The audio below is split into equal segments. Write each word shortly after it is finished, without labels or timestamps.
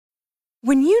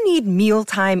When you need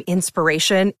mealtime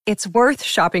inspiration, it's worth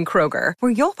shopping Kroger,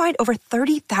 where you'll find over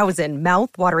 30,000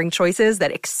 mouth-watering choices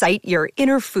that excite your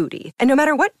inner foodie. And no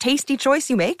matter what tasty choice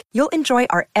you make, you'll enjoy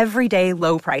our everyday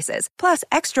low prices, plus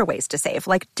extra ways to save,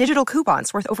 like digital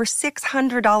coupons worth over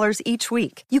 $600 each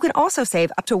week. You can also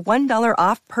save up to $1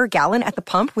 off per gallon at the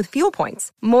pump with fuel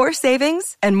points. More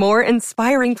savings and more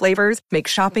inspiring flavors make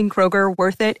shopping Kroger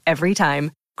worth it every time.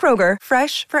 Kroger,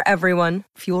 fresh for everyone.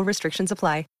 Fuel restrictions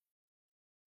apply.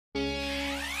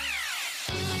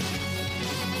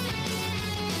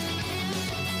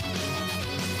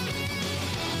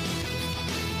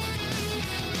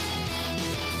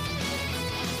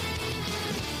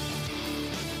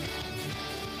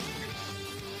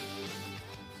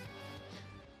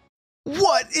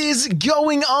 What is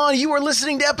going on? You are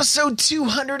listening to episode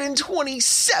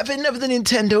 227 of the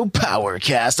Nintendo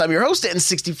Powercast. I'm your host,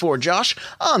 N64 Josh,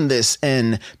 on this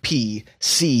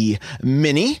NPC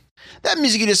Mini. That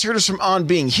music you just heard is from On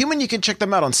Being Human. You can check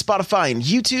them out on Spotify and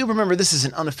YouTube. Remember, this is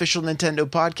an unofficial Nintendo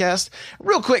podcast.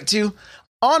 Real quick, too,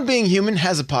 On Being Human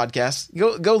has a podcast.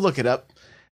 Go look it up.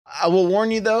 I will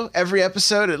warn you, though, every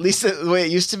episode, at least the way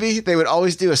it used to be, they would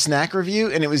always do a snack review,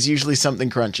 and it was usually something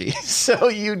crunchy. So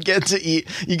you get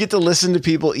to listen to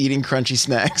people eating crunchy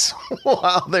snacks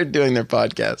while they're doing their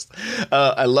podcast.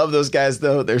 I love those guys,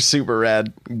 though. They're super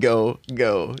rad. Go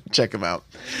check them out.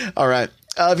 All right.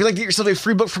 If you'd like to get yourself a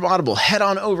free book from Audible, head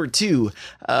on over to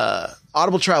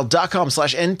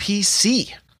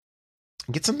audibletrial.com/NPC.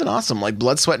 Get something awesome like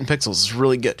Blood, Sweat, and Pixels. It's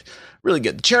really good. Really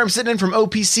good. The chair I'm sitting in from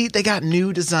OPC, they got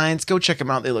new designs. Go check them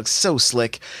out. They look so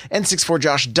slick.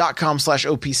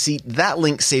 N64josh.com/OPC. That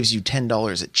link saves you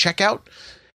 $10 at checkout.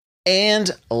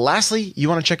 And lastly, you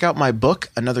want to check out my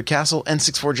book, Another Castle,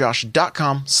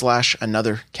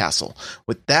 N64josh.com/Another Castle.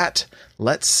 With that,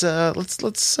 let's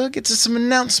get to some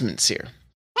announcements here.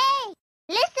 Hey,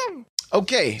 listen.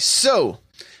 Okay, so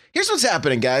here's what's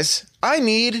happening, guys. I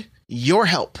need your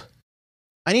help.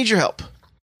 I need your help.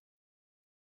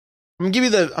 I'm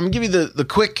gonna give you the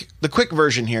quick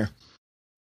version here.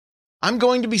 I'm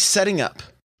going to be setting up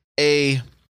a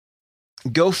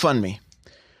GoFundMe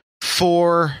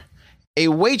for a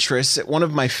waitress at one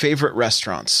of my favorite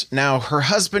restaurants. Now, her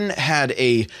husband had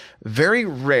a very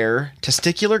rare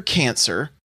testicular cancer,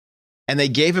 and they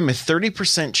gave him a 30 or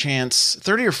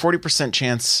 40%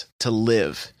 chance to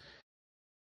live.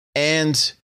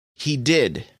 And he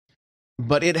did.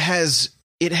 But it has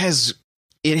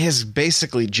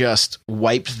basically just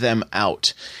wiped them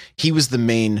out. He was the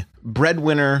main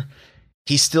breadwinner.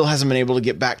 He still hasn't been able to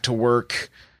get back to work.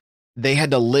 They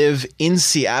had to live in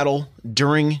Seattle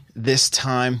during this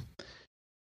time.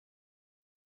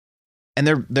 And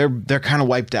they're kind of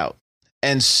wiped out.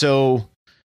 And so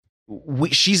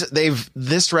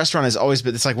this restaurant has always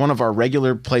been, it's like one of our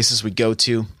regular places we go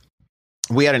to.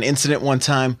 We had an incident one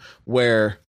time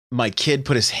where my kid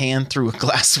put his hand through a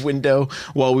glass window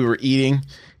while we were eating.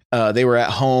 They were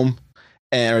at home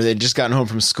or they'd just gotten home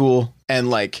from school, and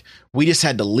like we just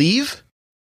had to leave.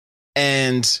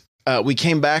 And we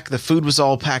came back. The food was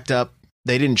all packed up.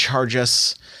 They didn't charge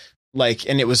us,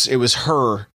 and it was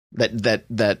her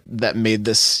that made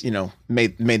this,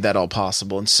 made that all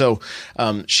possible. And so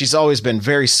she's always been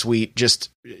very sweet. She's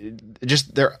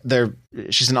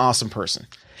an awesome person.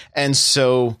 And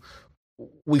so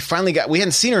we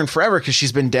hadn't seen her in forever because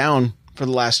she's been down for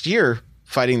the last year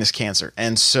fighting this cancer.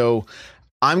 And so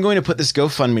I'm going to put this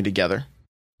GoFundMe together.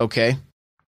 Okay.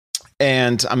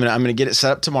 And I'm going to get it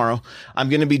set up tomorrow. I'm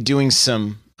going to be doing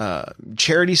some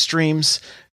charity streams.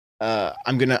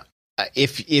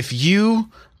 If you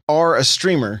are a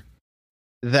streamer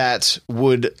that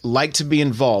would like to be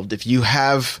involved, if you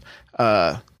have,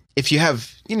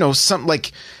 something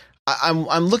like,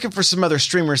 I'm looking for some other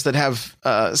streamers that have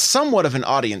somewhat of an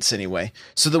audience anyway,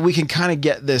 so that we can kind of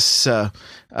get this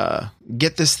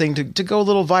thing to go a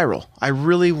little viral. I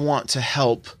really want to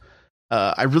help.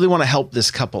 I really want to help this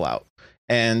couple out,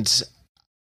 and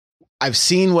I've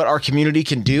seen what our community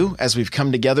can do as we've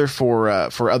come together for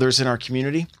others in our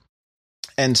community,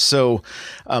 and so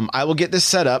I will get this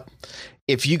set up.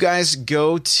 If you guys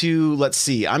go to, let's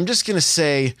see, I'm just gonna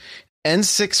say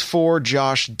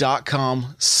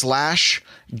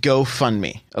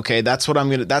n64josh.com/GoFundMe. Okay, that's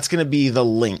going to be the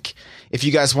link. If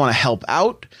you guys want to help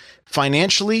out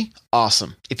financially,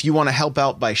 awesome. If you want to help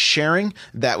out by sharing,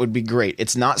 that would be great.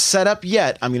 It's not set up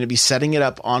yet. I'm going to be setting it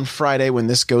up on Friday when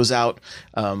this goes out.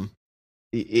 When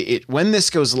this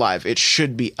goes live, it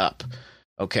should be up.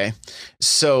 Okay,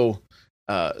 so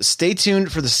stay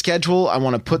tuned for the schedule. I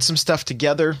want to put some stuff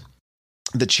together.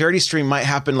 The charity stream might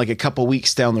happen like a couple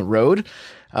weeks down the road.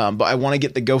 But I want to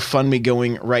get the GoFundMe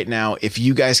going right now. If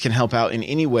you guys can help out in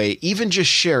any way, even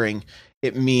just sharing,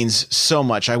 it means so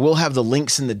much. I will have the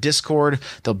links in the Discord.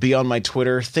 They'll be on my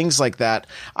Twitter, things like that.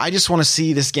 I just want to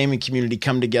see this gaming community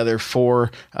come together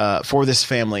for this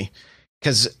family.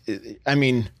 Because I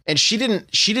mean, and she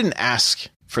didn't ask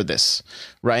for this,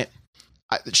 right?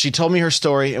 She told me her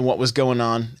story and what was going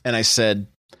on, and I said,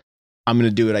 I'm going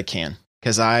to do what I can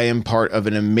because I am part of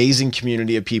an amazing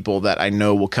community of people that I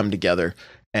know will come together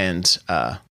and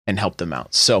help them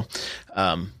out. So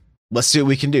let's see what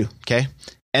we can do. Okay.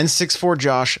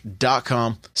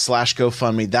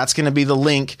 n64josh.com/GoFundMe. That's going to be the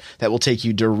link that will take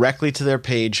you directly to their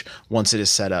page once it is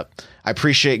set up. I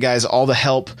appreciate, guys, all the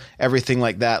help, everything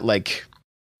like that. Like,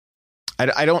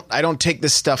 I don't take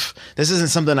this stuff. This isn't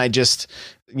something I just,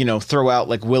 throw out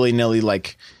like willy nilly.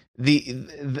 Like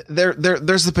there's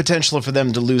the potential for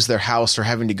them to lose their house or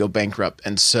having to go bankrupt.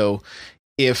 And so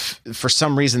if for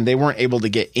some reason they weren't able to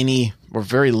get any or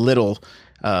very little,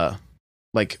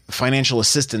 like financial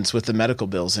assistance with the medical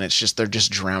bills, and they're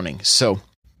just drowning. So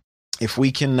if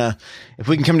we can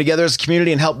come together as a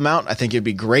community and help them out, I think it'd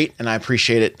be great. And I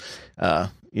appreciate it.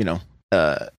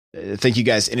 Thank you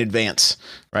guys in advance.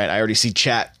 Right. I already see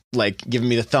chat like giving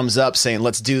me the thumbs up saying,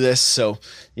 let's do this. So,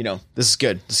 this is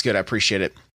good. This is good. I appreciate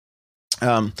it.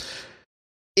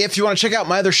 If you want to check out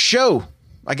my other show,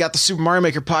 I got the Super Mario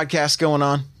Maker podcast going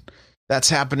on. That's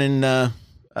happening,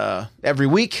 every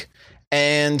week.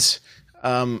 And,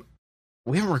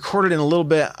 we haven't recorded in a little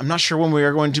bit. I'm not sure when we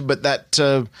are going to, but that,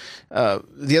 the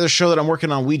other show that I'm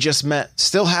working on, We Just Met,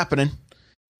 still happening.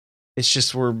 It's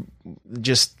just, we're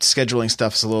just scheduling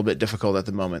stuff is a little bit difficult at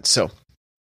the moment. So,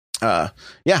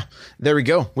 yeah, there we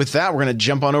go. With that, we're going to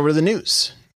jump on over to the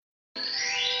news.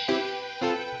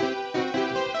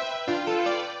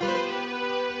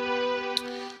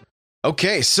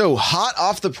 Okay, so hot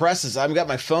off the presses. I've got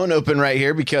my phone open right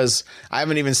here because I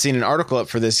haven't even seen an article up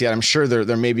for this yet. I'm sure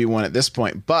there may be one at this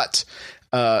point, but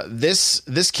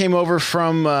this came over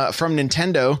from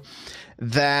Nintendo.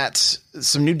 That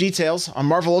some new details on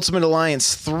Marvel Ultimate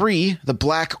Alliance 3, The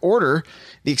Black Order,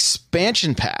 the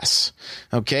expansion pass.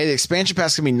 Okay, the expansion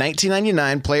pass can be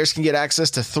 $19.99. Players can get access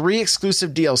to 3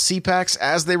 exclusive DLC packs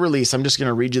as they release. I'm just going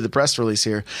to read you the press release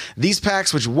here. These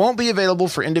packs, which won't be available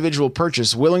for individual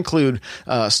purchase, will include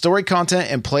story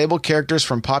content and playable characters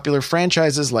from popular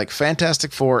franchises like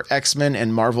Fantastic Four, X-Men,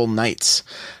 and Marvel Knights.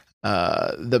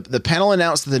 The panel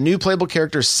announced that the new playable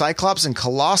characters Cyclops and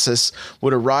Colossus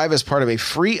would arrive as part of a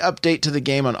free update to the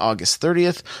game on August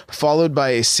 30th, followed by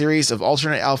a series of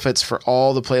alternate outfits for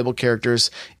all the playable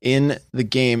characters in the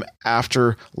game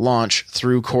after launch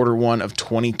through Q1 of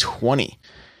 2020.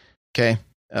 Okay.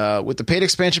 With the paid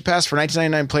expansion pass for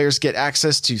 $19.99, players get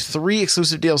access to 3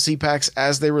 exclusive DLC packs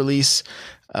as they release.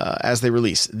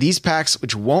 These packs,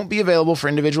 which won't be available for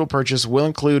individual purchase, will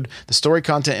include the story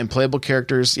content and playable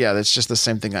characters. Yeah, that's just the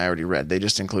same thing I already read. They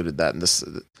just included that in this.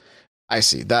 I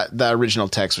see that the original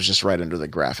text was just right under the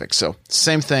graphic. So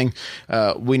same thing.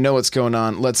 We know what's going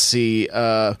on. Let's see.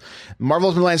 Marvel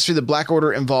Ultimate Alliance 3: The Black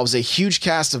Order involves a huge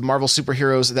cast of Marvel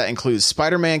superheroes that includes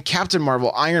Spider-Man, Captain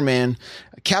Marvel, Iron Man,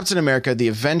 Captain America, the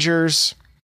Avengers,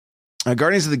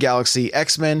 Guardians of the Galaxy,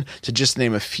 X-Men, to just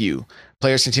name a few.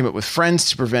 Players can team up with friends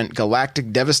to prevent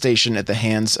galactic devastation at the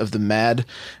hands of the mad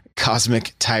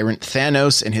cosmic tyrant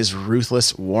Thanos and his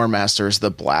ruthless war masters, the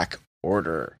Black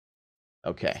Order.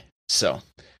 Okay, so,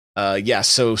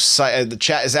 the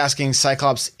chat is asking,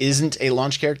 Cyclops isn't a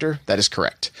launch character. That is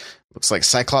correct. Looks like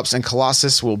Cyclops and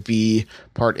Colossus will be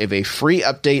part of a free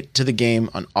update to the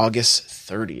game on August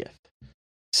 30th.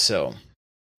 So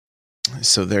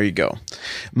there you go.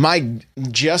 My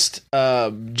guess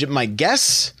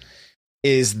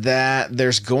is that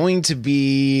there's going to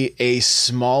be a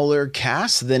smaller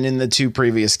cast than in the 2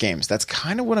 previous games. That's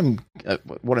kind of what I'm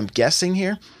guessing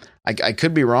here. I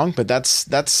could be wrong, but that's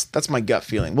my gut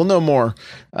feeling. We'll know more.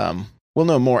 And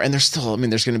there's still,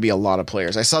 there's going to be a lot of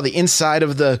players. I saw the inside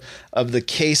of the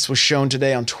case was shown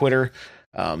today on Twitter,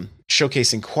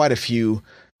 showcasing quite a few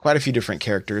different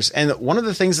characters. And one of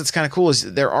the things that's kind of cool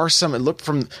is there are some. It looked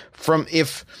from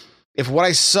if what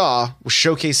I saw was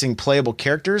showcasing playable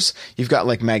characters, you've got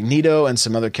like Magneto and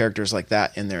some other characters like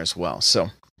that in there as well. So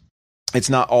it's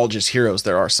not all just heroes.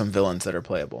 There are some villains that are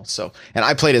playable. So, and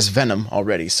I played as Venom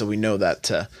already, so we know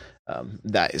that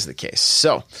that is the case.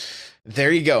 So there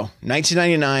you go.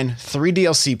 $19.99, 3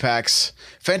 DLC packs.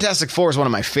 Fantastic Four is one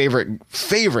of my favorite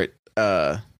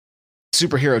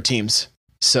superhero teams.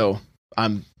 So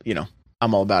I'm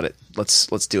all about it.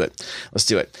 Let's do it. Let's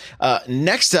do it.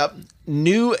 Next up,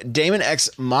 new Daemon X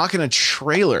Machina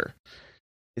trailer.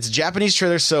 It's a Japanese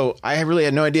trailer, so I really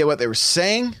had no idea what they were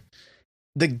saying.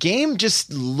 The game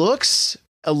just looks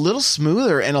a little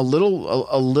smoother and a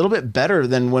little bit better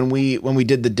than when we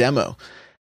did the demo.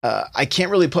 I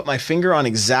can't really put my finger on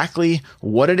exactly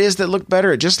what it is that looked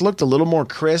better. It just looked a little more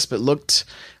crisp. It looked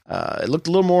a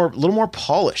little more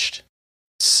polished.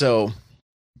 So,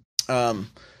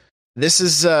 this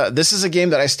is a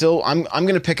game that I'm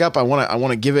going to pick up. I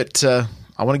want to give it a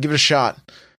shot.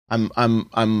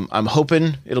 I'm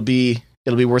hoping it'll be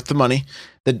worth the money.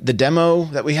 The demo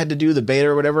that we had to do, the beta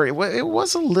or whatever, it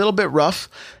was a little bit rough,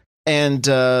 and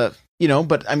but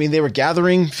I mean, they were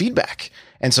gathering feedback,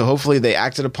 and so hopefully they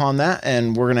acted upon that,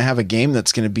 and we're gonna have a game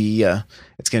that's gonna be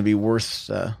worth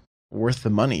the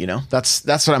money. That's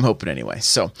what I'm hoping anyway.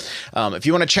 So if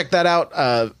you want to check that out,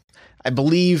 I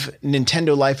believe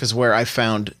Nintendo Life is where I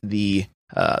found the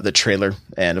trailer,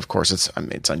 and of course it's on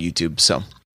YouTube, so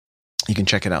you can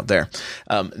check it out there.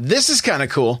 This is kind of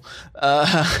cool.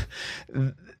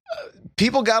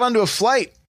 People got onto a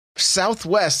flight,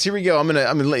 Southwest. Here we go. I'm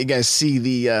gonna let you guys see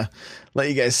the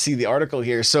article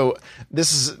here. So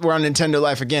we're on Nintendo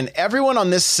Life again. Everyone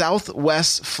on this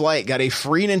Southwest flight got a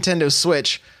free Nintendo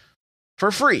Switch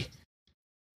for free.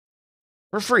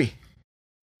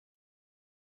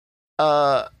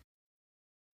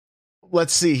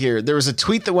 Let's see here. There was a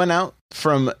tweet that went out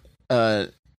from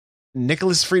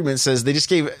Nicholas Friedman. Says they just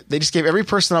gave every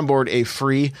person on board a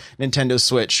free Nintendo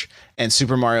Switch and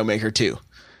Super Mario Maker 2.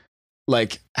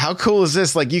 Like, how cool is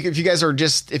this? Like, if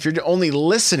you're only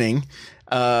listening,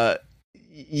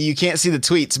 you can't see the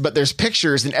tweets, but there's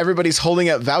pictures and everybody's holding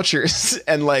up vouchers,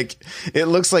 and like, it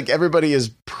looks like everybody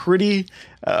is pretty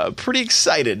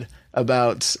excited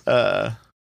about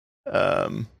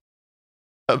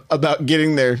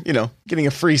getting getting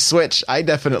a free Switch. I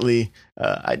definitely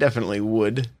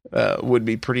would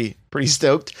be pretty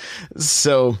stoked.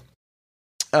 So,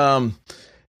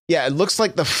 yeah, it looks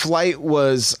like the flight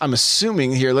was, I'm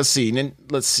assuming here. Let's see.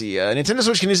 Nintendo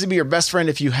Switch can easily be your best friend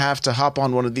if you have to hop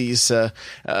on one of these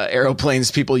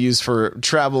aeroplanes people use for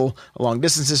travel long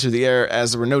distances through the air,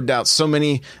 as there were no doubt so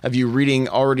many of you reading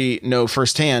already know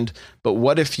firsthand. But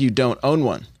what if you don't own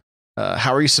one?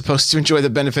 How are you supposed to enjoy the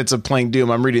benefits of playing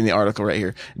Doom? I'm reading the article right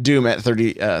here. Doom at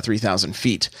 33,000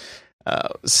 feet.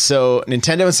 So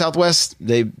Nintendo and Southwest,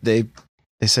 they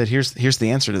said, here's the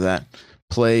answer to that.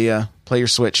 Play your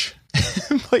Switch.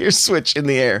 Play your Switch in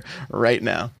the air right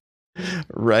now.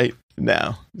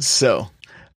 So,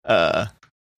 that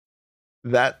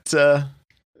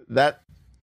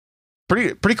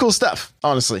pretty cool stuff,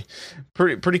 honestly.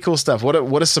 Pretty cool stuff.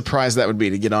 What a surprise that would be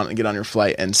to get on your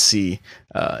flight and see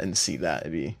that.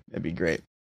 It'd be great.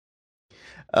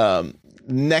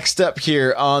 Next up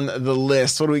here on the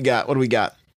list, what do we got?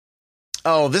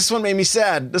 Oh, this one made me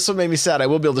sad. I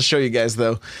will be able to show you guys,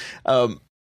 though.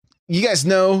 You guys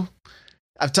know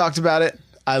I've talked about it.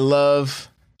 I love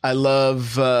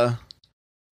the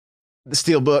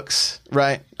steel books,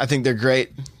 right? I think they're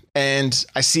great. And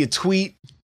I see a tweet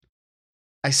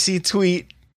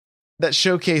that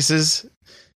showcases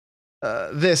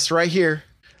this right here,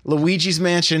 Luigi's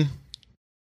Mansion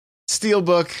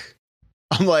Steelbook.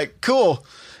 I'm like, cool.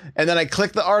 And then I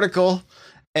click the article,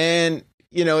 and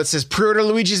it says pre-order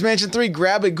Luigi's Mansion 3,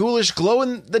 grab a ghoulish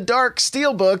glow-in-the-dark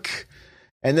Steelbook.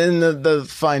 And then the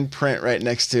fine print right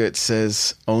next to it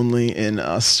says only in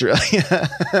Australia.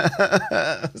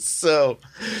 So,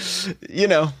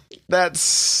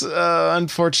 that's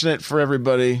unfortunate for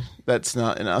everybody that's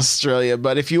not in Australia.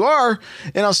 But if you are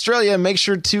in Australia, make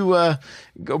sure to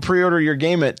go pre-order your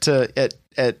game at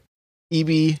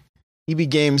EB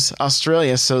Games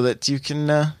Australia, so that you can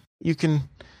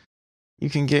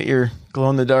get your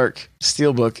glow-in-the-dark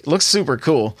Steelbook. It looks super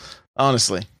cool,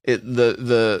 honestly.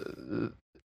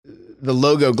 The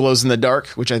logo glows in the dark,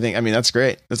 which I mean, that's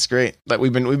great. Like,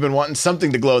 we've been wanting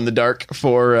something to glow in the dark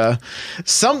for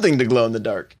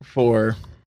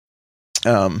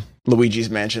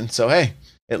Luigi's Mansion. So hey,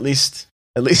 at least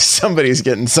somebody's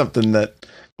getting something that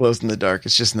glows in the dark.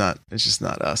 It's just not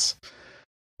us.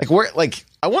 Like,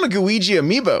 I want a Luigi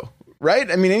amiibo,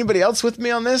 right? I mean, anybody else with me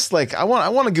on this? Like, I want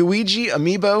a Luigi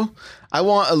amiibo. I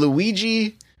want a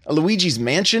Luigi's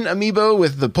Mansion amiibo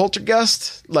with the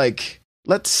Poltergust. Like,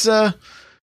 let's go.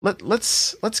 We've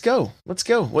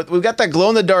got that glow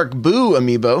in the dark Boo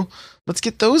amiibo. Let's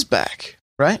get those back,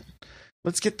 right?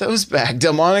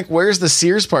 Delmonic, where's the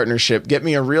Sears partnership? Get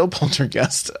me a real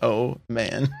Poltergust. Oh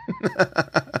man.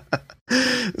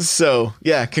 So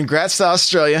yeah, congrats to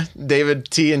Australia. David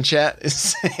T in chat is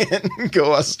saying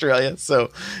go Australia.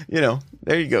 So,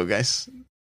 there you go, guys.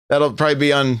 That'll probably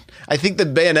be on, I think the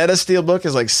Bayonetta Steelbook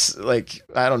is like,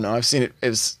 I don't know. I've seen it.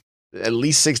 at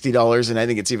least $60, and I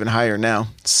think it's even higher now.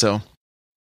 So,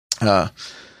 oh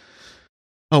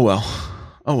well.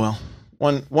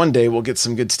 One day we'll get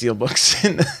some good steelbooks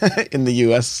in the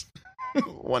US.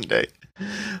 One day.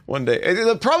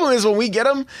 The problem is when we get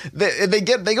them, they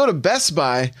go to Best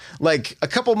Buy like a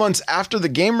couple months after the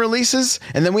game releases,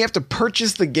 and then we have to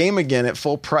purchase the game again at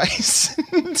full price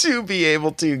to be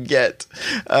able to get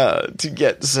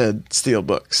said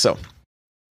steelbook. So,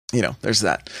 there's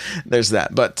that.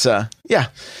 But yeah.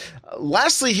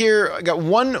 Lastly, here I got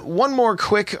one more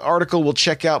quick article we'll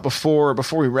check out before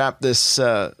we wrap this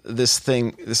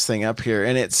thing up here,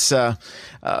 and it's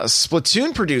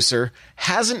Splatoon producer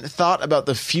hasn't thought about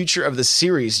the future of the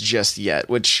series just yet,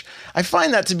 which I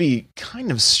find that to be kind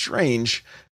of strange.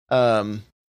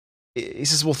 He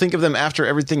says we'll think of them after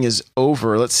everything is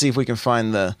over. Let's see if we can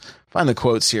find the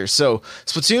quotes here. So,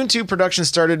 Splatoon 2 production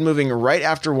started moving right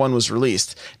after 1 was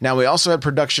released. Now, we also had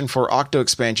production for Octo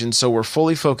expansion, so we're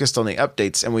fully focused on the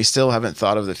updates, and we still haven't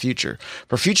thought of the future.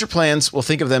 For future plans, we'll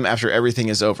think of them after everything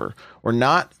is over. We're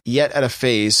not yet at a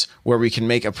phase where we can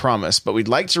make a promise, but we'd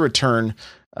like to return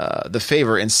the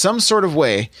favor in some sort of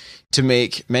way to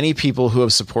make many people who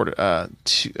have supported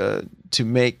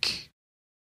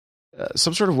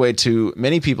some sort of way to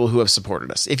many people who have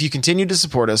supported us. If you continue to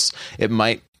support us, it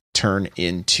might turn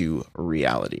into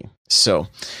reality. So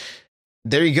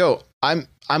there you go. I'm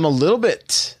a little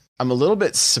bit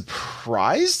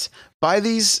surprised by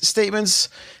these statements.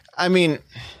 I mean,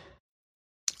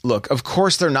 look, of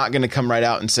course they're not going to come right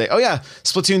out and say, "Oh yeah,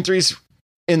 Splatoon 3's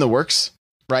in the works,"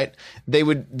 right? They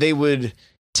would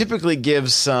typically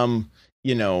give some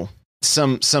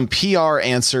PR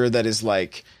answer that is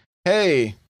like,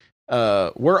 "Hey,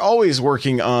 we're always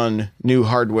working on new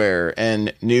hardware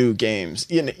and new games."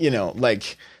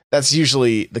 Like that's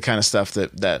usually the kind of stuff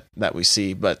that we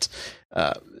see. But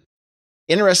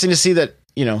interesting to see that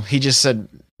he just said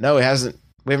no. It hasn't.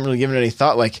 We haven't really given it any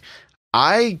thought. Like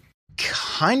I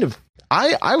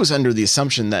was under the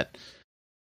assumption that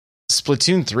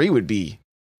Splatoon 3 would be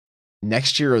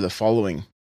next year or the following,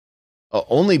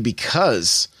 only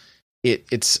because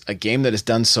it's a game that has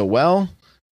done so well.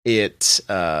 It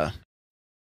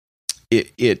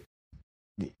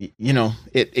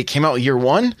came out year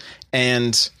one,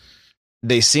 and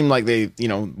they seem like we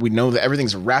know that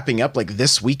everything's wrapping up like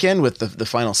this weekend with the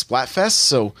final Splatfest.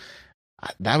 So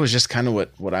that was just kind of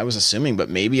what I was assuming, but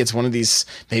maybe it's one of these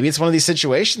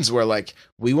situations where like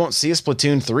we won't see a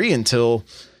Splatoon 3 until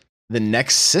the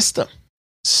next system.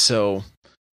 So,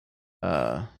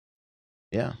 yeah.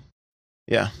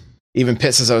 Even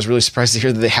Pitt says I was really surprised to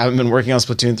hear that they haven't been working on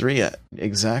Splatoon 3 yet.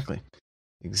 Exactly.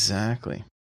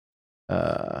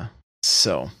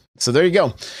 So there you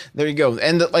go.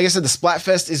 And like I said, the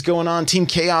Splatfest is going on. Team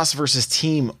Chaos versus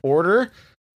Team Order.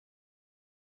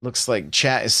 Looks like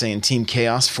chat is saying Team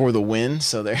Chaos for the win.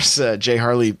 So there's Jay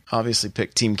Harley obviously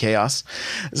picked Team Chaos.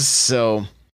 So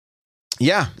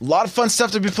yeah, a lot of fun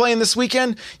stuff to be playing this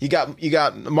weekend. You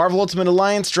got Marvel Ultimate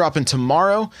Alliance dropping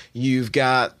tomorrow. You've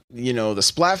got the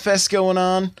Splatfest going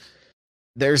on.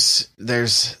 There's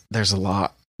a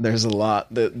lot.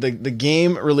 The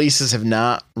game releases have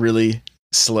not really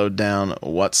slowed down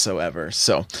whatsoever.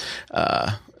 So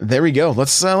there we go.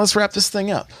 Let's wrap this thing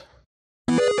up.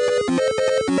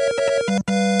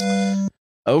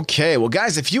 Okay, well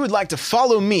guys, if you would like to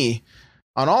follow me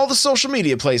on all the social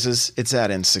media places, it's at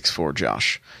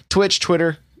N64Josh. Twitch,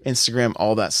 Twitter, Instagram,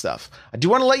 all that stuff. I do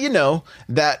want to let you know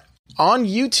that on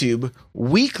YouTube,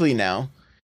 weekly now,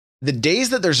 the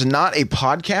days that there's not a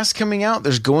podcast coming out,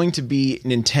 there's going to be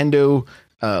Nintendo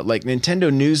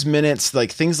News Minutes,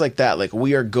 like things like that. Like I'm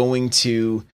going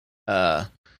to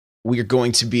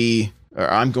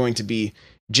be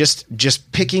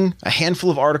just picking a handful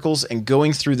of articles and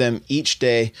going through them each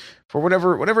day for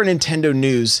whatever Nintendo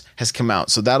news has come out.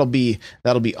 So that'll be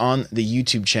on the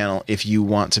YouTube channel if you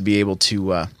want to be able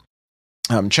to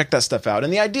check that stuff out.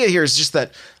 And the idea here is just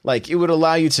that like it would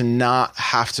allow you to not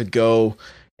have to go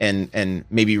and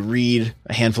maybe read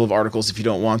a handful of articles if you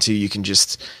don't want to. You can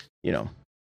just you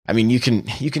can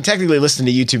technically listen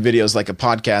to YouTube videos like a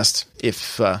podcast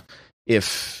if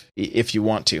you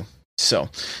want to. So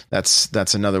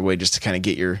that's another way just to kind of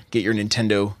get your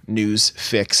Nintendo news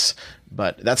fix.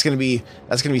 But that's gonna be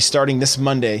starting this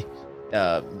Monday.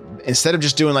 Instead of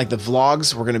just doing like the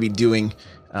vlogs, we're gonna be doing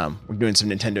some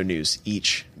Nintendo news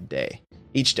each day.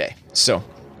 So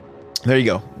there you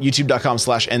go.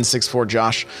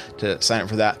 YouTube.com/N64Josh to sign up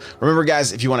for that. Remember,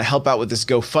 guys, if you want to help out with this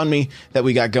GoFundMe that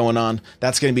we got going on,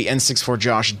 that's going to be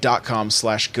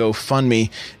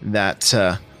N64Josh.com/GoFundMe. That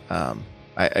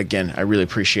I really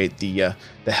appreciate the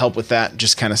help with that,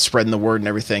 just kind of spreading the word and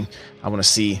everything. I want to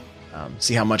see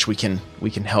see how much we can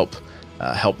help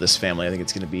this family. I think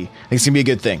it's going to be a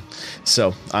good thing.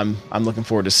 So I'm looking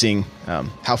forward to seeing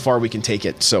how far we can take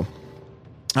it. So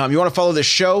you want to follow this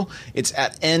show? It's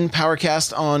at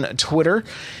NPowercast on Twitter.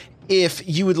 If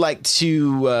you would like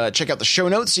to check out the show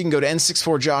notes, you can go to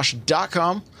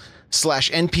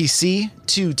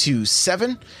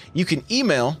n64josh.com/NPC227. You can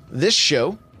email this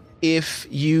show if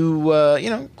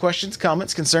you, questions,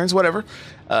 comments, concerns, whatever,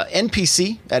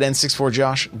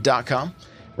 npc@n64josh.com.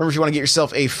 Remember, if you want to get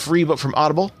yourself a free book from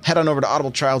Audible, head on over to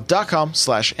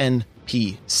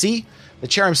audibletrial.com/NPC. The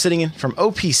chair I'm sitting in from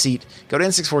OP Seat, go to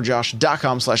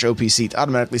n64josh.com/OP Seat.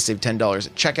 Automatically save $10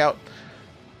 at checkout.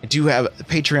 I do have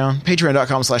Patreon,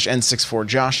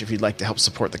 patreon.com/n64josh if you'd like to help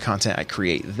support the content I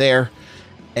create there.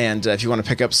 And if you want to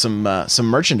pick up some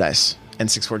merchandise,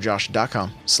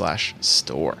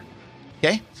 n64josh.com/store.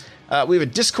 Okay? We have a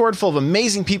Discord full of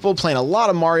amazing people playing a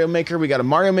lot of Mario Maker. We got a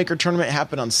Mario Maker tournament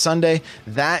happen on Sunday.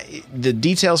 The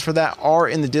details for that are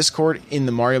in the Discord in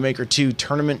the Mario Maker 2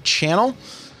 tournament channel.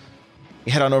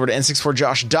 You head on over to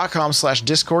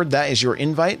n64josh.com/Discord. That is your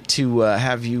invite to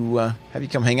have you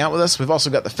come hang out with us. We've also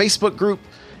got the Facebook group,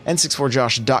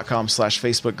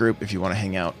 n64josh.com/Facebook group, if you want to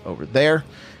hang out over there.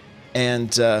 And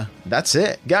that's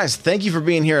it. Guys, thank you for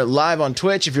being here live on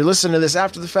Twitch. If you're listening to this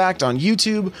after the fact on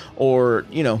YouTube or,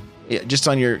 just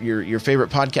on your favorite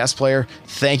podcast player,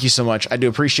 thank you so much. I do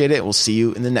appreciate it. We'll see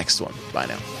you in the next one. Bye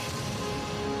now.